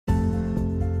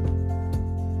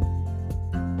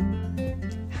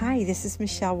Hi, this is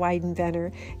Michelle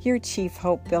Weidenbender, your Chief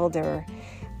Hope Builder.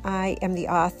 I am the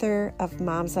author of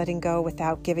Moms Letting Go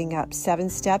Without Giving Up, 7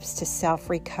 Steps to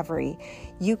Self-Recovery.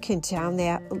 You can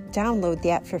download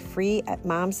that for free at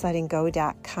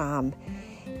momslettinggo.com.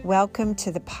 Welcome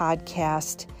to the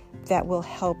podcast that will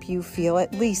help you feel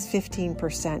at least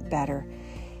 15% better.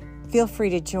 Feel free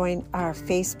to join our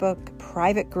Facebook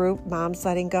private group, Moms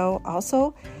Letting Go,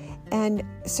 also, and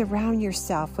surround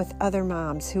yourself with other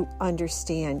moms who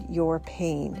understand your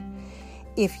pain.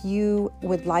 If you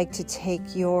would like to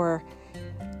take your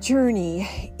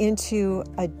journey into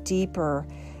a deeper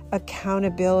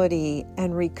accountability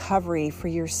and recovery for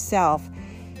yourself,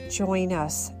 join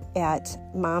us at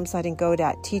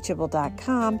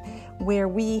momslettinggo.teachable.com, where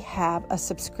we have a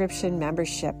subscription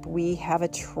membership. We have a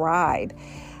tribe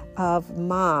of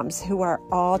moms who are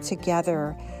all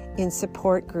together in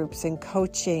support groups and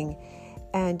coaching,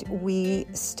 and we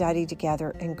study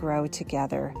together and grow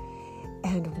together.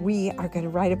 And we are going to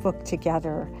write a book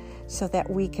together so that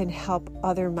we can help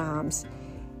other moms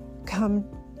come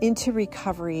into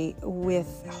recovery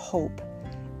with hope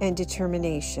and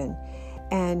determination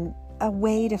and a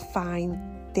way to find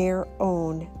their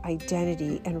own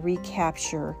identity and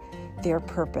recapture their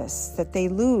purpose that they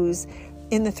lose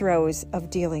in the throes of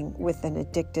dealing with an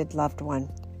addicted loved one.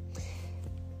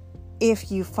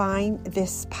 If you find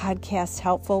this podcast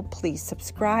helpful, please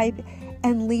subscribe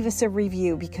and leave us a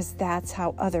review, because that's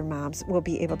how other moms will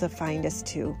be able to find us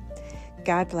too.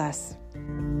 God bless.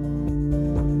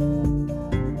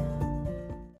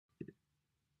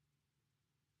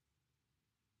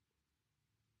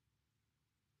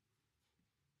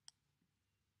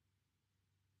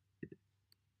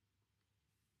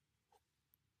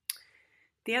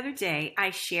 The other day,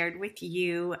 I shared with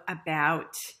you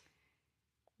about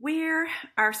where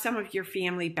are some of your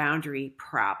family boundary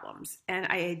problems, and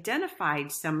I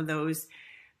identified some of those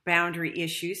boundary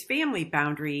issues, family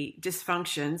boundary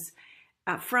dysfunctions,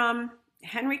 from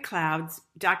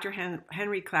Dr.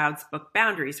 Henry Cloud's book,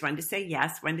 Boundaries: When to Say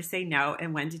Yes, When to Say No,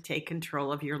 and When to Take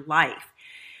Control of Your Life.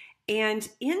 And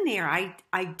in there, I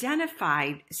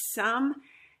identified some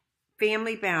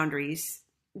family boundaries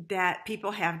that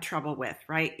people have trouble with,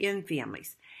 right, in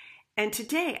families. And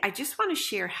today, I just want to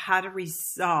share how to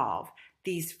resolve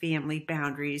these family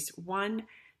boundaries one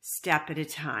step at a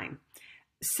time.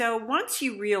 So once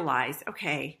you realize,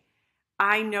 okay,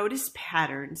 I notice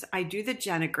patterns, I do the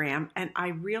genogram, and I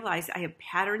realize I have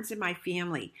patterns in my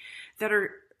family that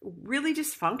are really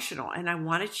dysfunctional, and I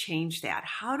want to change that.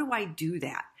 How do I do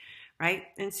that, right?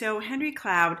 And so Henry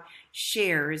Cloud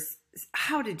shares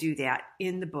how to do that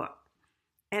in the book.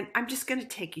 And I'm just going to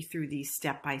take you through these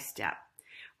step by step.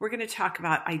 We're going to talk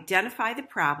about identify the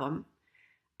problem,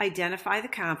 identify the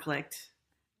conflict,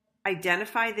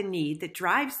 identify the need that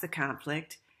drives the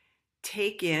conflict,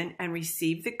 take in and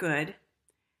receive the good,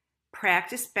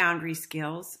 practice boundary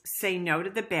skills, say no to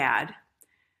the bad,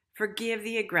 forgive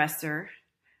the aggressor,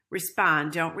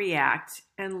 respond, don't react,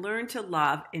 and learn to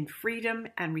love in freedom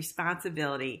and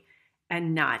responsibility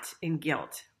and not in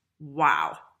guilt.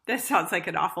 Wow, that sounds like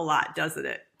an awful lot, doesn't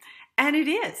it? And it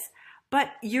is.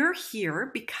 But you're here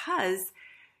because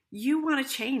you want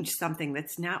to change something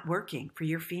that's not working for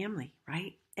your family,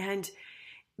 right? And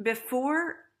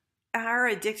before our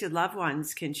addicted loved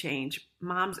ones can change,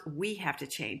 moms, we have to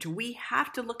change. We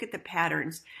have to look at the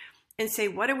patterns and say,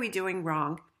 what are we doing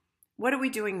wrong? What are we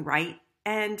doing right?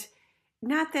 And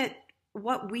not that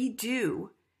what we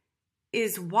do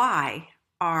is why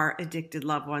our addicted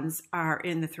loved ones are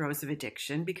in the throes of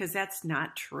addiction, because that's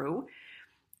not true.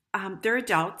 They're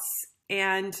adults,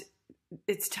 and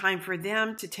it's time for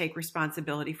them to take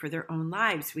responsibility for their own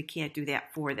lives. We can't do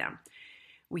that for them.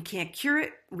 We can't cure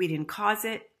it. We didn't cause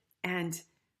it, and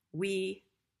we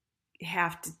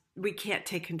can't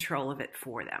take control of it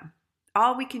for them.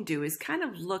 All we can do is kind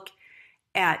of look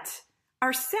at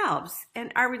ourselves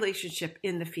and our relationship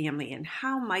in the family and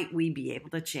how might we be able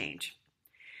to change.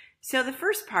 So the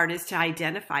first part is to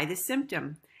identify the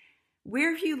symptom.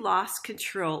 Where have you lost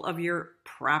control of your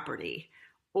property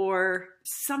or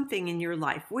something in your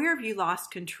life? Where have you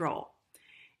lost control?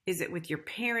 Is it with your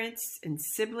parents and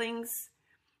siblings?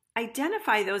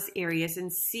 Identify those areas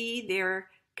and see their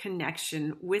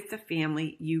connection with the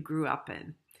family you grew up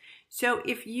in. So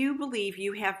if you believe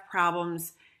you have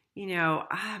problems, never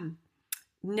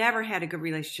had a good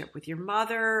relationship with your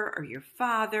mother or your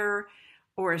father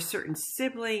or a certain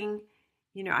sibling,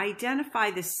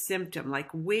 identify the symptom. Like,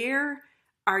 where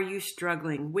are you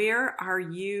struggling? Where are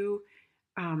you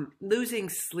losing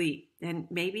sleep? And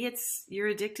maybe it's your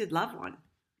addicted loved one.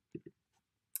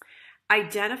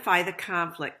 Identify the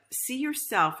conflict. See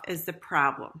yourself as the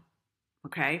problem,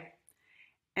 okay?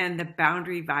 and the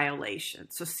boundary violation.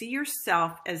 So see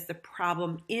yourself as the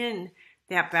problem in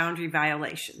that boundary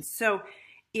violation. So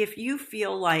if you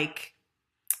feel like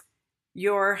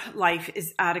your life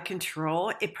is out of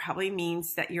control, it probably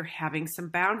means that you're having some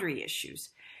boundary issues.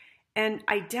 And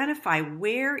identify,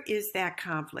 where is that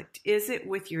conflict? Is it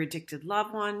with your addicted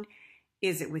loved one?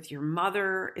 Is it with your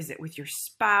mother? Is it with your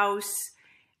spouse?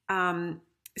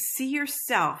 See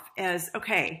yourself as,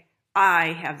 okay, I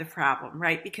have the problem,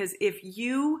 right? Because if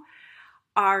you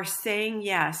are saying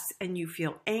yes and you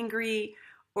feel angry,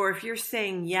 or if you're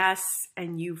saying yes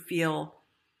and you feel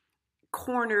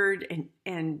cornered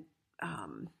and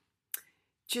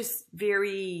just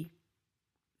very,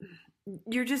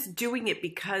 you're just doing it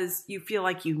because you feel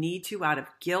like you need to out of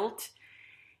guilt,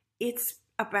 it's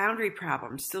a boundary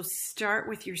problem. So start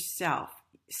with yourself.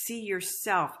 See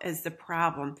yourself as the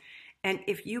problem. And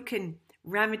if you can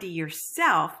remedy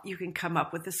yourself, you can come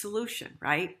up with a solution,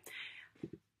 right?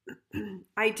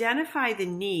 Identify the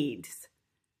needs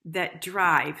that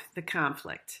drive the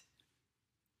conflict.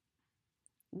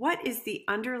 What is the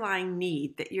underlying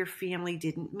need that your family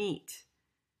didn't meet?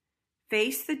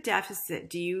 Face the deficit.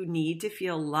 Do you need to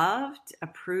feel loved,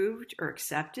 approved, or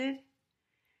accepted?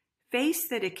 Face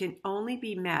that it can only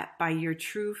be met by your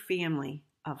true family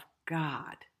of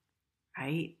God,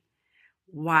 right?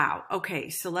 Wow. Okay,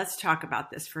 so let's talk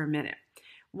about this for a minute.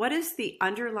 What is the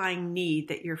underlying need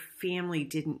that your family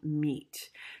didn't meet?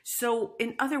 So,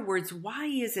 in other words, why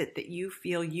is it that you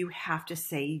feel you have to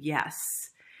say yes?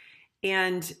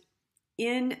 And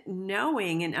in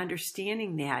knowing and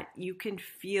understanding that, you can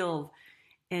feel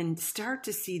and start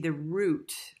to see the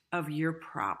root of your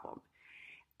problem.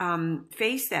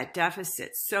 Face that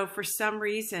deficit. So for some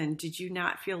reason, did you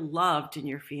not feel loved in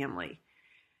your family?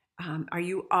 Are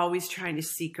you always trying to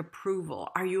seek approval?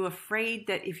 Are you afraid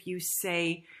that if you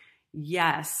say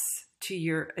yes to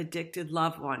your addicted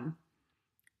loved one,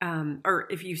 or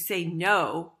if you say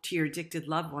no to your addicted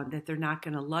loved one, that they're not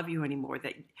going to love you anymore,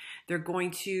 that they're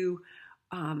going to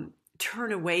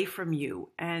turn away from you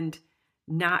and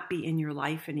not be in your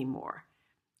life anymore?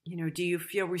 You know, do you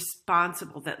feel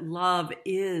responsible that love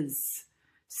is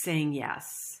saying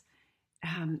yes?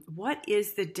 What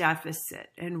is the deficit,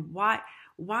 and why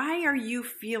are you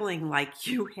feeling like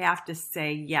you have to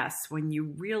say yes when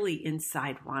you really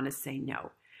inside want to say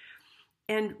no?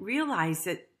 And realize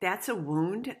that that's a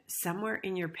wound somewhere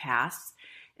in your past,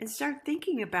 and start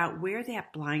thinking about where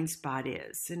that blind spot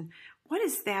is and what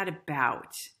is that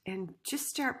about? And just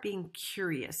start being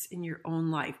curious in your own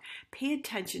life. Pay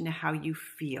attention to how you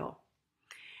feel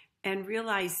and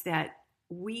realize that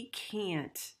we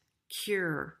can't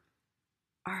cure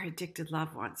our addicted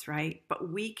loved ones, right? But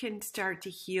we can start to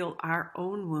heal our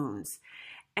own wounds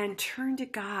and turn to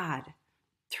God.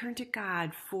 Turn to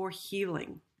God for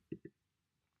healing.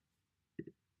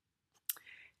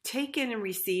 Take in and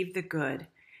receive the good.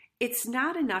 It's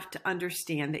not enough to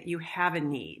understand that you have a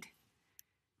need.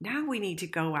 Now we need to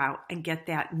go out and get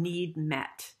that need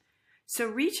met. So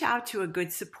reach out to a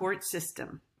good support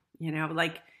system. You know,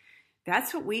 like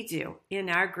that's what we do in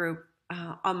our group,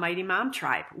 Almighty Mom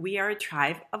Tribe. We are a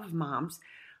tribe of moms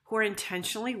who are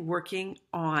intentionally working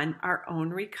on our own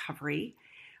recovery.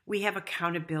 We have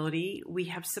accountability. We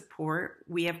have support.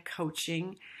 We have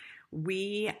coaching.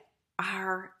 We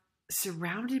are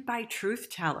surrounded by truth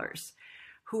tellers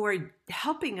who are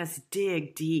helping us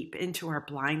dig deep into our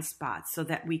blind spots so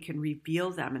that we can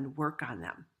reveal them and work on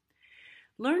them.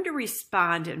 Learn to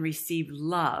respond and receive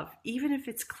love, even if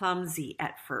it's clumsy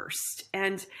at first.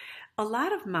 And a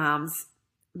lot of moms,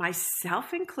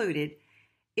 myself included,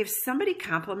 if somebody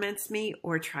compliments me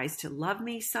or tries to love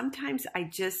me, sometimes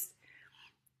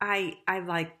I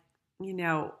like, you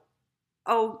know,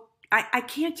 I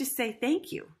can't just say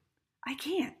thank you. I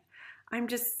can't.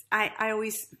 I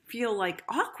always feel like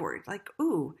awkward, like,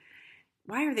 ooh,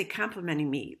 why are they complimenting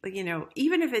me? You know,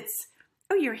 even if it's,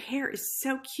 oh, your hair is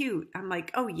so cute. I'm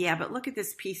like, oh yeah, but look at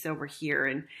this piece over here.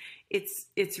 And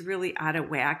it's really out of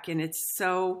whack. And it's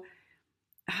so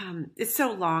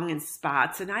long in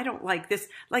spots. And I don't like this.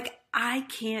 Like, I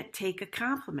can't take a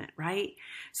compliment, right?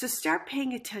 So start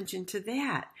paying attention to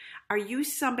that. Are you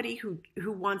somebody who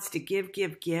wants to give,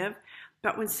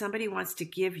 but when somebody wants to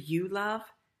give you love,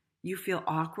 you feel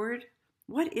awkward?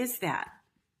 What is that?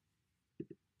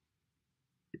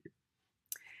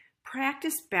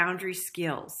 Practice boundary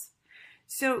skills.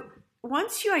 So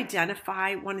once you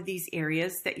identify one of these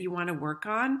areas that you want to work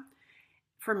on,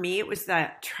 for me, it was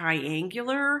that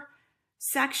triangular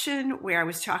section where I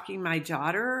was talking to my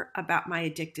daughter about my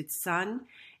addicted son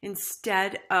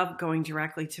instead of going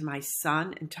directly to my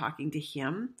son and talking to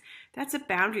him. That's a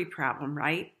boundary problem,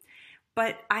 right?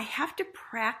 but I have to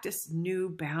practice new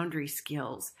boundary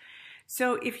skills.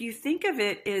 So if you think of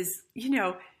it as,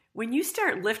 when you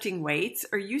start lifting weights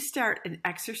or you start an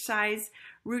exercise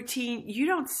routine, you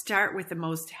don't start with the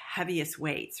most heaviest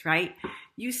weights, right?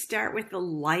 You start with the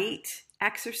light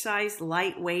exercise,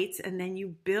 light weights, and then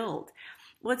you build.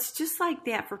 Well, it's just like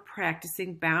that for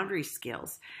practicing boundary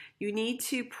skills. You need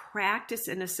to practice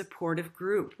in a supportive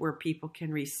group where people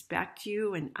can respect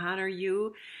you and honor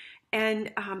you.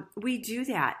 And we do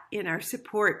that in our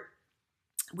support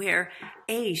where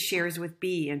A shares with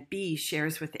B and B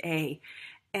shares with A.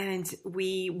 And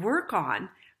we work on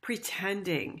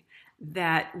pretending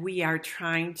that we are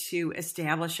trying to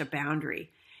establish a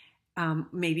boundary,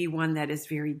 maybe one that is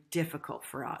very difficult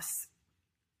for us.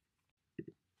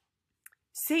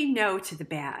 Say no to the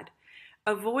bad.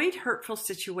 Avoid hurtful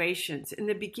situations. In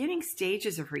the beginning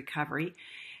stages of recovery,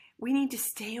 we need to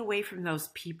stay away from those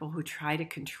people who try to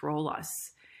control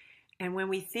us. And when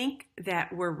we think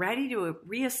that we're ready to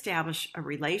reestablish a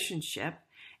relationship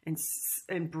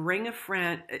and bring a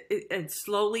friend and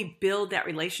slowly build that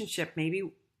relationship,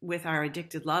 maybe with our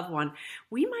addicted loved one,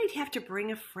 we might have to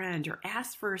bring a friend or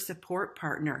ask for a support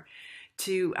partner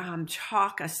to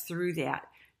talk us through that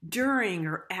during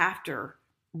or after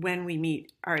when we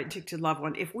meet our addicted loved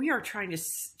one. If we are trying to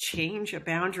change a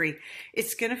boundary,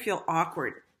 it's going to feel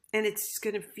awkward, and it's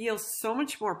going to feel so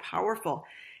much more powerful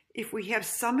if we have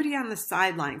somebody on the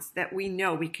sidelines that we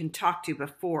know we can talk to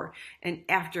before and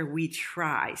after we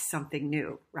try something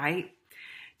new, right?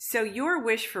 So your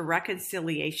wish for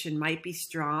reconciliation might be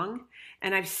strong,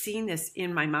 and I've seen this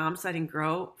in my Moms Letting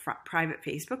Grow private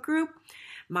Facebook group.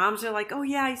 Moms are like, oh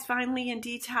yeah, he's finally in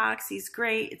detox, he's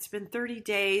great, it's been 30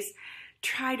 days.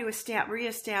 Try to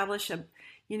reestablish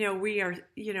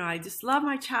I just love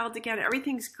my child again,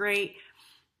 everything's great.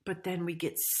 But then we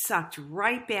get sucked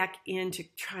right back into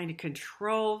trying to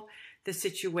control the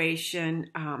situation.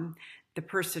 The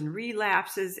person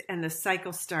relapses and the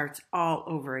cycle starts all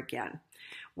over again.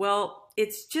 Well,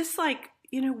 it's just like,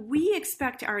 we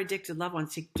expect our addicted loved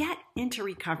ones to get into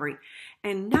recovery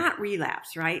and not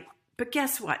relapse, right? But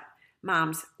guess what,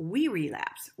 moms? We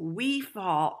relapse. We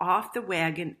fall off the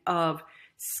wagon of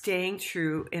staying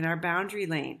true in our boundary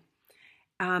lane.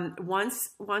 Once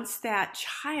that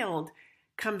child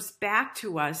comes back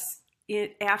to us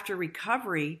after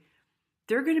recovery,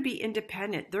 they're going to be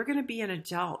independent. They're going to be an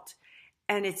adult.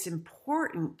 And it's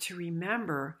important to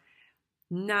remember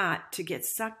not to get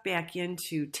sucked back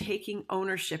into taking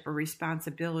ownership or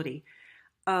responsibility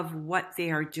of what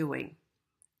they are doing.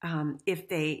 If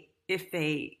they,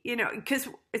 because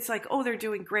it's like, oh, they're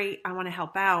doing great, I want to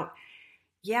help out.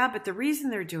 Yeah, but the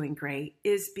reason they're doing great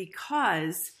is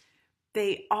because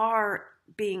they are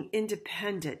being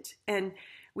independent. And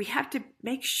we have to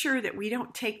make sure that we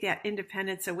don't take that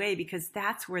independence away, because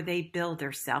that's where they build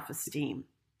their self-esteem.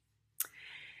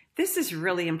 This is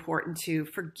really important too.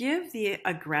 Forgive the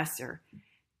aggressor.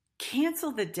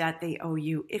 Cancel the debt they owe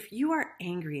you. If you are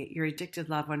angry at your addicted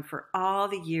loved one for all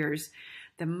the years,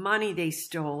 the money they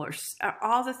stole, or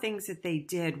all the things that they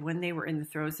did when they were in the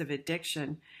throes of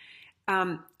addiction,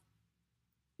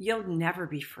 you'll never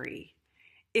be free.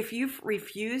 If you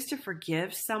refuse to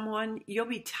forgive someone, you'll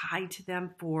be tied to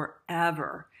them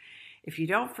forever. If you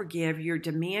don't forgive, you're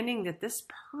demanding that this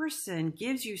person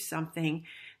gives you something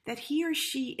that he or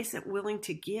she isn't willing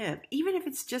to give, even if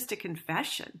it's just a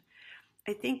confession.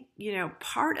 I think,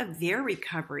 part of their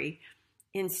recovery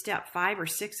in step 5 or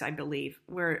 6, I believe,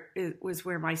 where it was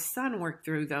where my son worked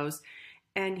through those,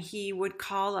 and he would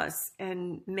call us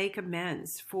and make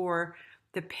amends for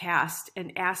the past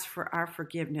and ask for our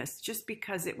forgiveness, just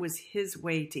because it was his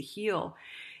way to heal.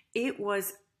 It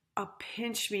was a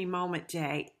pinch me moment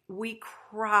day. We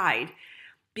cried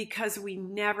because we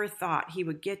never thought he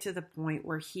would get to the point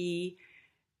where he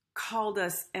called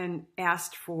us and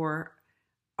asked for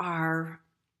our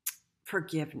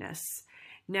forgiveness.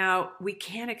 Now, we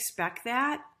can't expect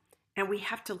that, and we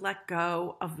have to let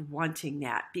go of wanting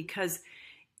that, because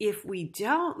if we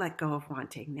don't let go of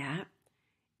wanting that,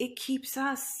 it keeps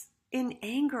us in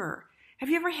anger. Have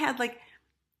you ever had like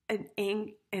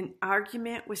an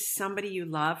argument with somebody you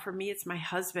love? For me, it's my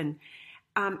husband,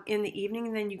 in the evening,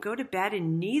 and then you go to bed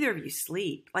and neither of you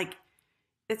sleep. Like,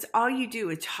 it's all you do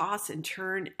is toss and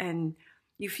turn, and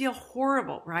you feel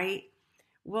horrible, right?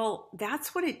 Well,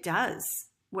 that's what it does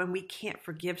when we can't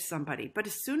forgive somebody. But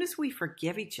as soon as we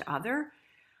forgive each other,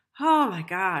 oh my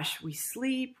gosh, we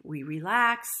sleep, we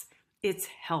relax, it's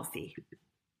healthy.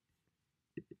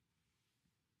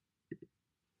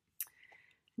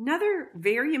 Another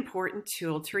very important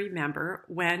tool to remember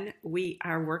when we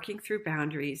are working through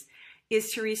boundaries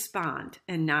is to respond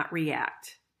and not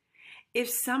react. If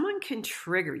someone can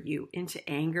trigger you into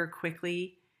anger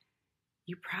quickly,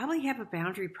 you probably have a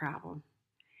boundary problem.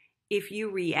 If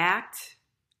you react,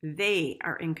 they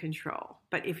are in control.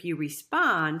 But if you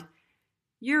respond,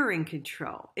 you're in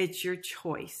control. It's your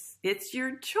choice. It's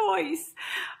your choice.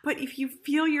 But if you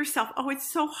feel yourself,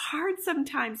 it's so hard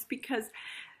sometimes because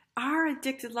our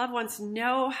addicted loved ones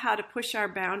know how to push our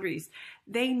boundaries.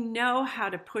 They know how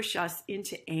to push us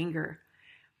into anger.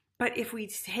 But if we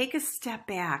take a step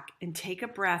back and take a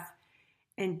breath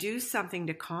and do something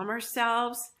to calm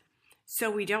ourselves so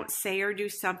we don't say or do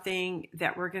something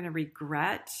that we're going to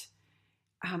regret,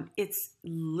 it's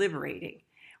liberating.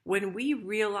 When we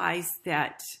realize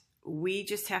that we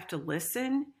just have to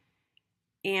listen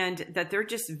and that they're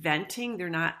just venting, they're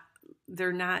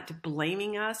not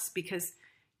blaming us, because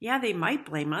they might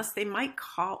blame us. They might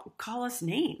call us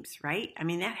names, right? I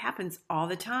mean, that happens all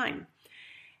the time.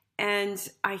 And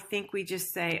I think we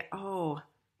just say, I'm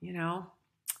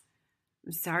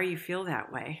sorry you feel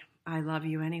that way. I love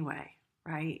you anyway,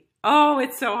 right? Oh,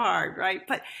 it's so hard, right?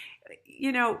 But,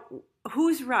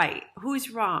 who's right? Who's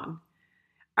wrong?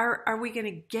 Are we going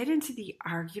to get into the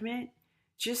argument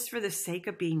just for the sake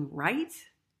of being right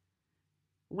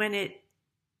when it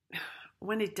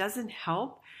doesn't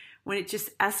help, when it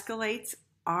just escalates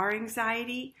our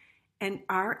anxiety and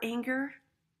our anger?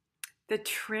 The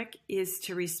trick is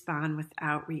to respond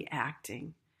without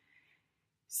reacting.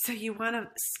 So you want to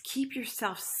keep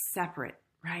yourself separate,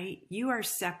 right? You are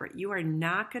separate. You are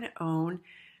not going to own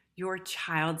your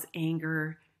child's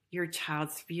anger, your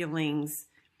child's feelings.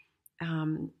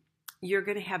 You're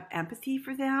going to have empathy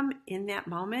for them in that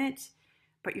moment,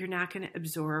 but you're not going to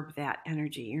absorb that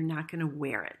energy. You're not going to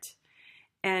wear it.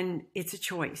 And it's a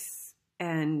choice.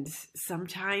 And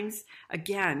sometimes,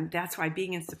 again, that's why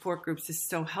being in support groups is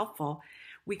so helpful.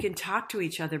 We can talk to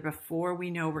each other before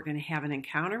we know we're going to have an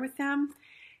encounter with them.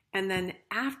 And then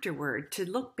afterward, to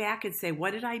look back and say,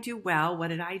 what did I do well? What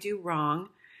did I do wrong?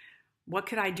 What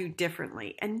could I do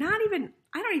differently? And I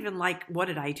don't even like what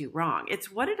did I do wrong?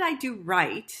 It's what did I do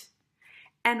right?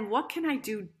 And what can I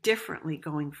do differently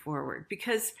going forward?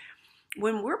 Because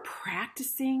when we're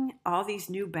practicing all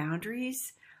these new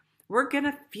boundaries, we're going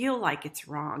to feel like it's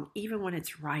wrong, even when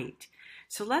it's right.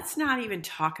 So let's not even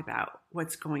talk about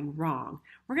what's going wrong.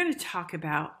 We're going to talk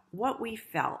about what we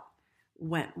felt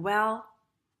went well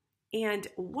and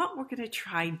what we're going to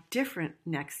try different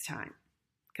next time,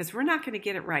 because we're not going to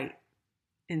get it right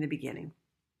in the beginning.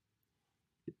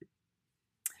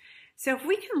 So if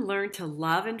we can learn to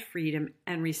love in freedom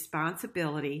and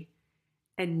responsibility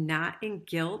and not in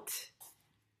guilt,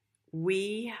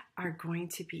 we are going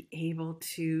to be able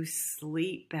to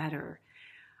sleep better.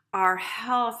 Our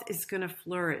health is going to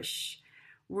flourish.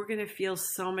 We're going to feel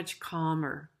so much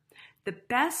calmer. The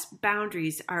best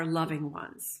boundaries are loving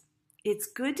ones. It's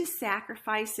good to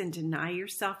sacrifice and deny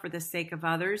yourself for the sake of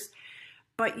others,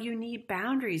 but you need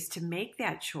boundaries to make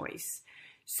that choice.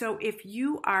 So if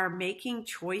you are making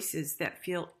choices that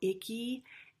feel icky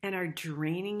and are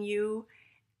draining you,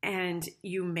 and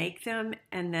you make them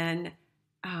and then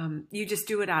you just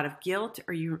do it out of guilt,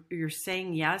 or you're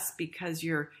saying yes because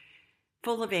you're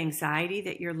full of anxiety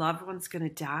that your loved one's going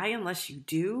to die unless you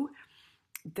do,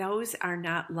 those are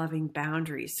not loving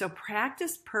boundaries. So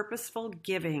practice purposeful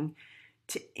giving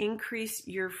to increase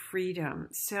your freedom.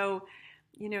 So,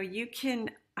 you can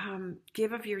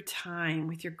give of your time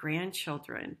with your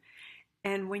grandchildren.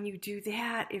 And when you do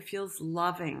that, it feels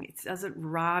loving. It doesn't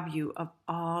rob you of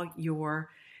all your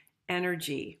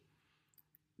energy.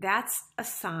 That's a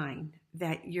sign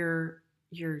that you're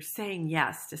saying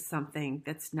yes to something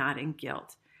that's not in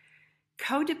guilt.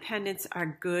 Codependents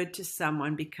are good to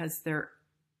someone because they're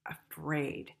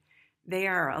afraid. They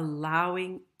are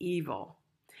allowing evil.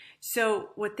 So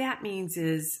what that means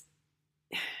is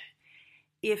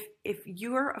if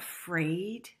you're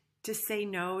afraid to say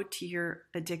no to your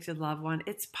addicted loved one,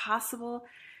 it's possible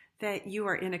that you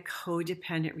are in a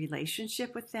codependent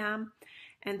relationship with them.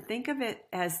 And think of it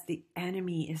as the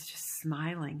enemy is just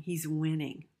smiling. He's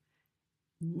winning.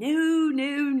 No.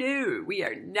 We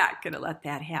are not going to let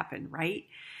that happen, right?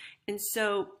 And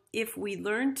so if we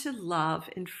learn to love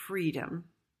in freedom,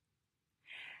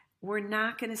 we're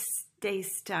not going to stay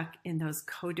stuck in those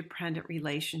codependent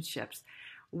relationships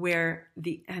where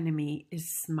the enemy is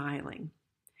smiling.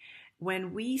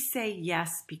 When we say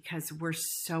yes because we're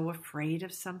so afraid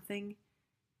of something,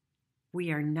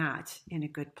 we are not in a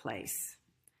good place.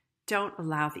 Don't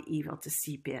allow the evil to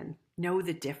seep in. Know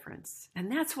the difference.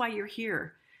 And that's why you're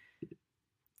here.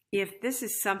 If this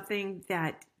is something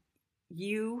that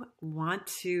you want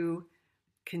to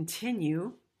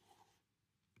continue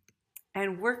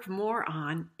and work more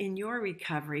on in your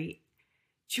recovery,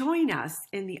 Join us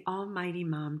in the Almighty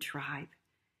Mom Tribe.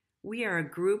 We are a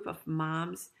group of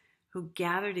moms who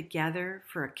gather together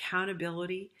for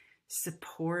accountability,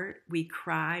 support. We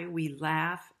cry, we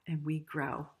laugh, and we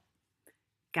grow.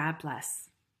 God bless.